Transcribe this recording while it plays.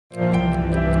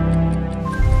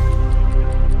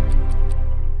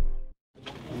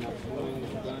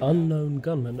Unknown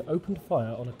gunmen opened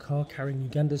fire on a car carrying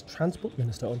Uganda's transport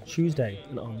minister on Tuesday,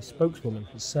 an army spokeswoman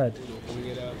has said.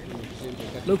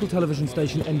 Local television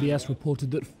station NBS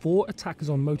reported that 4 attackers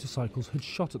on motorcycles had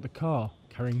shot at the car,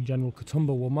 carrying General Katumba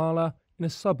Wamala in a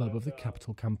suburb of the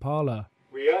capital Kampala.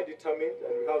 We are determined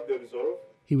and we have the resolve.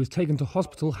 He was taken to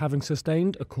hospital having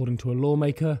sustained, according to a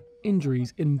lawmaker,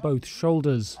 injuries in both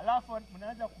shoulders.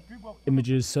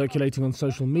 Images circulating on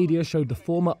social media showed the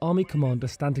former army commander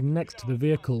standing next to the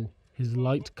vehicle, his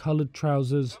light-coloured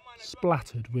trousers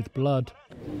splattered with blood.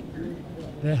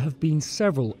 There have been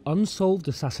several unsolved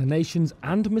assassinations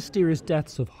and mysterious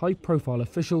deaths of high-profile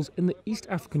officials in the East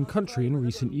African country in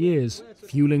recent years,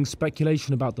 fueling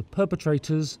speculation about the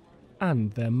perpetrators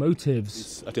and their motives.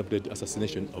 This attempted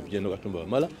assassination of General Katumba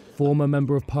Wamala. Former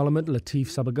Member of Parliament Lateef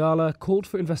Sabagala called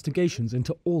for investigations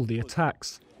into all the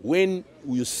attacks. When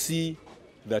you see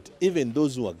that even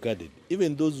those who are guarded,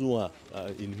 even those who are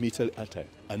in military attire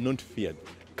are not feared,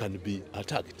 can be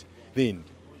attacked, then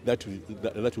that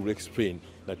will explain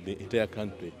that the entire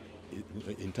country,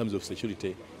 in terms of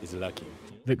security, is lacking.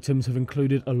 Victims have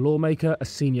included a lawmaker, a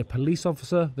senior police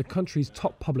officer, the country's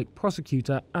top public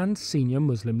prosecutor and senior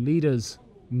Muslim leaders.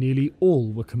 Nearly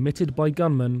all were committed by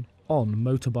gunmen on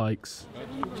motorbikes.